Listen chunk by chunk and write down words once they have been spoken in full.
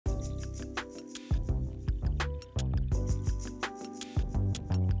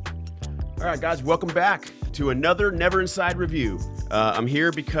All right, guys, welcome back to another Never Inside review. I'm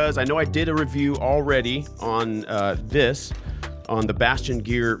here because I know I did a review already on on the Bastion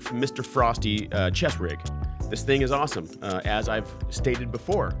Gear Mr. Frosty chest rig. This thing is awesome, as I've stated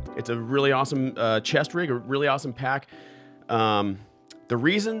before. It's a really awesome chest rig, a really awesome pack. The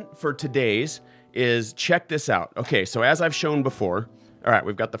reason for today's is check this out. Okay, so as I've shown before, all right,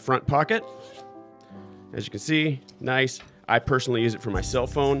 we've got the front pocket. As you can see, nice. I personally use it for my cell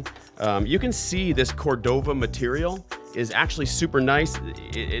phone. You can see this Cordova material is actually super nice.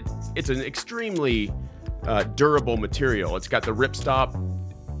 It's an extremely durable material. It's got the ripstop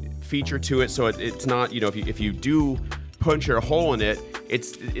feature to it, so it's not, you know, if you do punch a hole in it,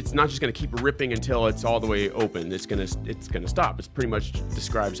 it's not just going to keep ripping until it's all the way open. It's gonna stop. It's pretty much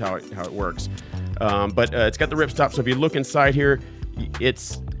describes how it works. But it's got the ripstop, so if you look inside here,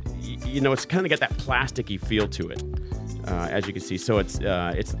 it's kind of got that plasticky feel to it. As you can see, so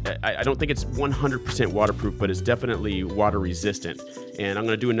I don't think it's 100% waterproof, but it's definitely water resistant. And I'm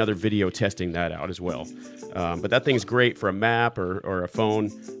going to do another video testing that out as well. But that thing's great for a map or a phone.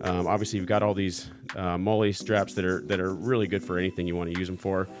 Obviously, you've got all these MOLLE straps that are really good for anything you want to use them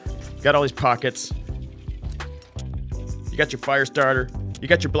for. You've got all these pockets. You got your fire starter. You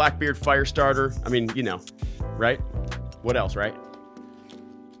got your Blackbeard fire starter. I mean, you know, right? What else, right?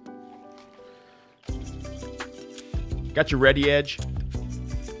 Got your ready edge.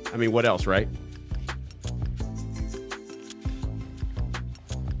 I mean, what else, right?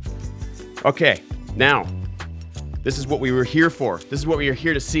 Okay, now, this is what we were here for. This is what we are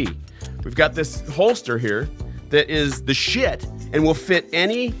here to see. We've got this holster here that is the shit and will fit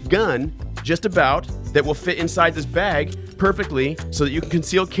any gun, just about, that will fit inside this bag perfectly so that you can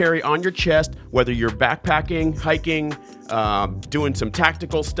conceal carry on your chest, whether you're backpacking, hiking, doing some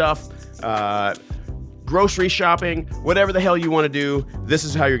tactical stuff, grocery shopping, whatever the hell you want to do, this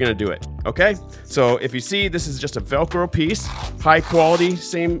is how you're going to do it, okay? So if you see, this is just a Velcro piece, high quality,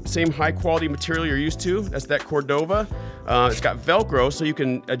 same high quality material you're used to. That's that Cordova. It's got Velcro, so you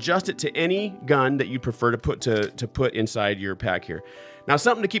can adjust it to any gun that you prefer to put inside your pack here. Now,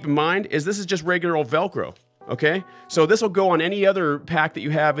 something to keep in mind is this is just regular old Velcro, okay? So this will go on any other pack that you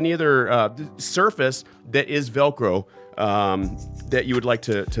have, any other surface that is Velcro, that you would like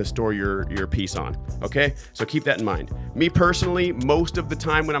to store your piece on, okay? So keep that in mind. Me personally, most of the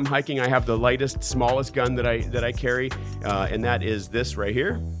time when I'm hiking, I have the lightest, smallest gun that I carry, and that is this right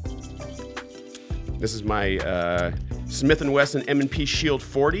here. This is my Smith & Wesson M&P Shield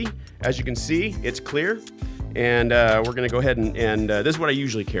 40. As you can see, it's clear, and we're gonna go ahead and this is what I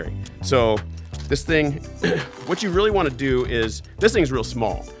usually carry. So this thing, what you really want to do is, this thing's real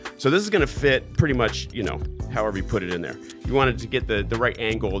small. So this is going to fit pretty much, you know, however you put it in there. You want it to get the right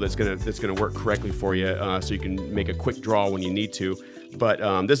angle that's gonna work correctly for you, so you can make a quick draw when you need to.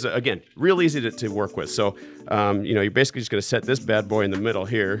 But this is, again, real easy to work with. So you know, you're basically just going to set this bad boy in the middle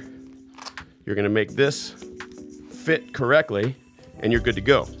here. You're going to make this fit correctly, and you're good to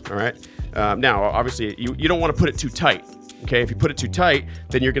go. All right. Now, obviously, you don't want to put it too tight. Okay, if you put it too tight,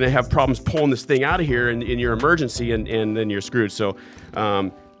 then you're going to have problems pulling this thing out of here in your emergency, and then you're screwed. So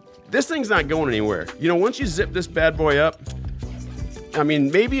this thing's not going anywhere. You know, once you zip this bad boy up, I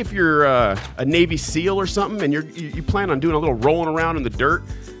mean, maybe if you're a Navy SEAL or something and you plan on doing a little rolling around in the dirt,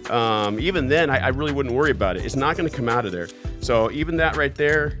 even then, I really wouldn't worry about it. It's not going to come out of there. So even that right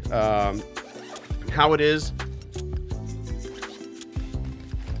there, how it is,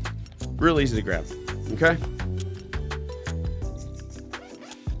 real easy to grab, okay?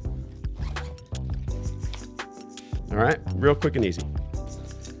 All right, real quick and easy.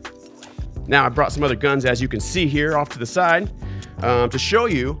 Now I brought some other guns, as you can see here off to the side, to show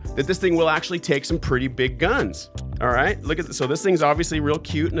you that this thing will actually take some pretty big guns. All right, look at this. So this thing's obviously real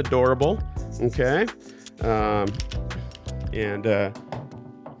cute and adorable. Okay, and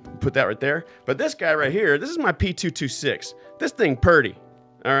put that right there. But this guy right here, this is my P226. This thing purty.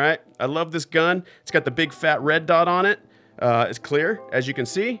 All right, I love this gun. It's got the big fat red dot on it. It's clear, as you can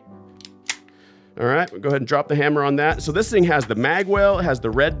see. All right, we'll go ahead and drop the hammer on that. So this thing has the mag well, it has the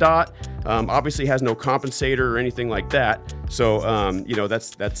red dot, obviously has no compensator or anything like that. So, you know,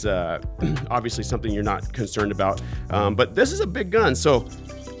 that's obviously something you're not concerned about. But this is a big gun. So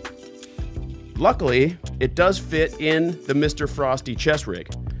luckily, it does fit in the Mr. Frosty chest rig.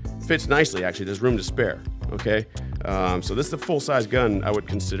 Fits nicely, actually. There's room to spare, okay? So this is a full-size gun, I would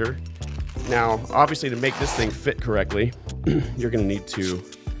consider. Now, obviously, to make this thing fit correctly, you're gonna need to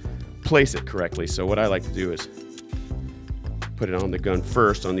place it correctly. So what I like to do is put it on the gun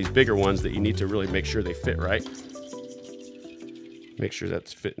first on these bigger ones that you need to really make sure they fit right. Make sure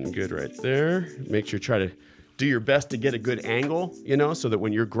that's fitting good right there. Make sure try to do your best to get a good angle, you know, so that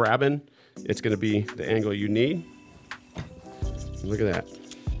when you're grabbing it's gonna be the angle you need. Look at that.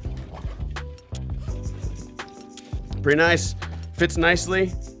 Pretty nice, fits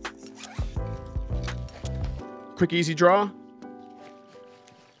nicely. Quick, easy draw.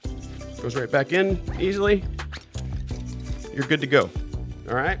 Goes right back in easily. You're good to go,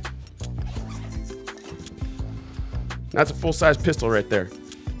 all right? That's a full-size pistol right there.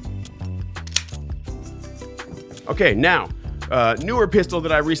 Okay, now, newer pistol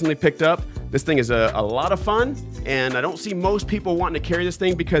that I recently picked up. This thing is a lot of fun, and I don't see most people wanting to carry this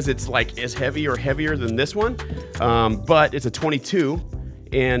thing because it's like as heavy or heavier than this one, but it's a 22,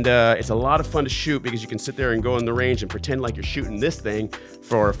 and it's a lot of fun to shoot because you can sit there and go in the range and pretend like you're shooting this thing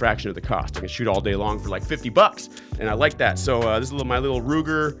for a fraction of the cost. I can shoot all day long for like 50 bucks, and I like that. So this is my little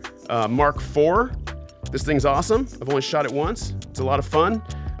Ruger Mark IV. This thing's awesome. I've only shot it once. It's a lot of fun,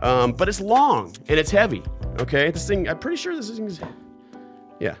 but it's long and it's heavy. Okay, this thing, I'm pretty sure this thing's,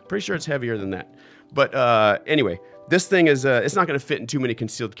 yeah, pretty sure it's heavier than that. But anyway, this thing is, it's not gonna fit in too many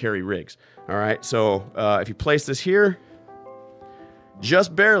concealed carry rigs. All right, so if you place this here,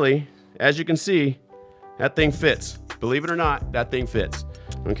 just barely, as you can see, that thing fits. Believe it or not, that thing fits.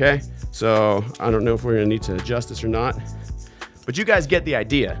 Okay, so I don't know if we're gonna need to adjust this or not, but you guys get the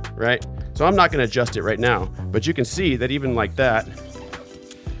idea, right? So I'm not gonna adjust it right now, but you can see that even like that,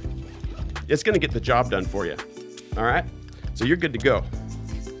 it's gonna get the job done for you. All right, so you're good to go.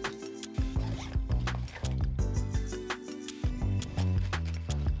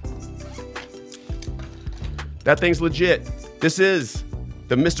 That thing's legit. This is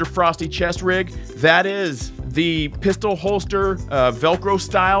the Mr. Frosty chest rig. That is the pistol holster, Velcro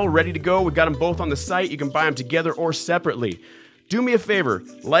style, ready to go. We got them both on the site. You can buy them together or separately. Do me a favor,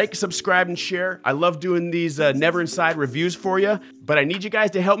 like, subscribe, and share. I love doing these Never Inside reviews for you, but I need you guys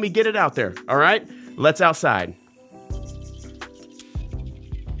to help me get it out there, all right? Let's outside.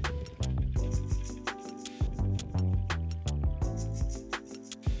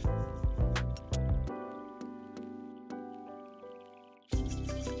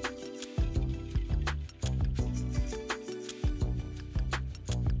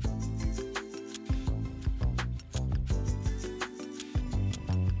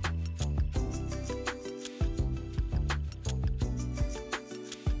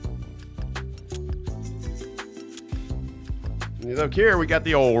 Look here, we got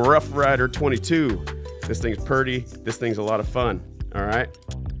the old Rough Rider 22. This thing's pretty. This thing's a lot of fun. All right.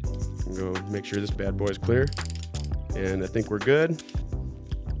 Go make sure this bad boy is clear. And I think we're good.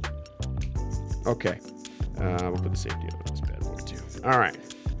 Okay. We'll put the safety on this bad boy too. All right.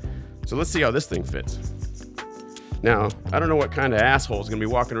 So let's see how this thing fits. Now, I don't know what kind of asshole is going to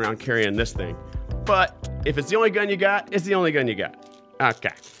be walking around carrying this thing, but if it's the only gun you got, it's the only gun you got.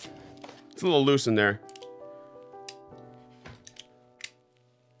 Okay. It's a little loose in there.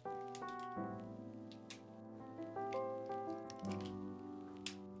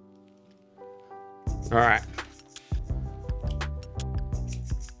 All right,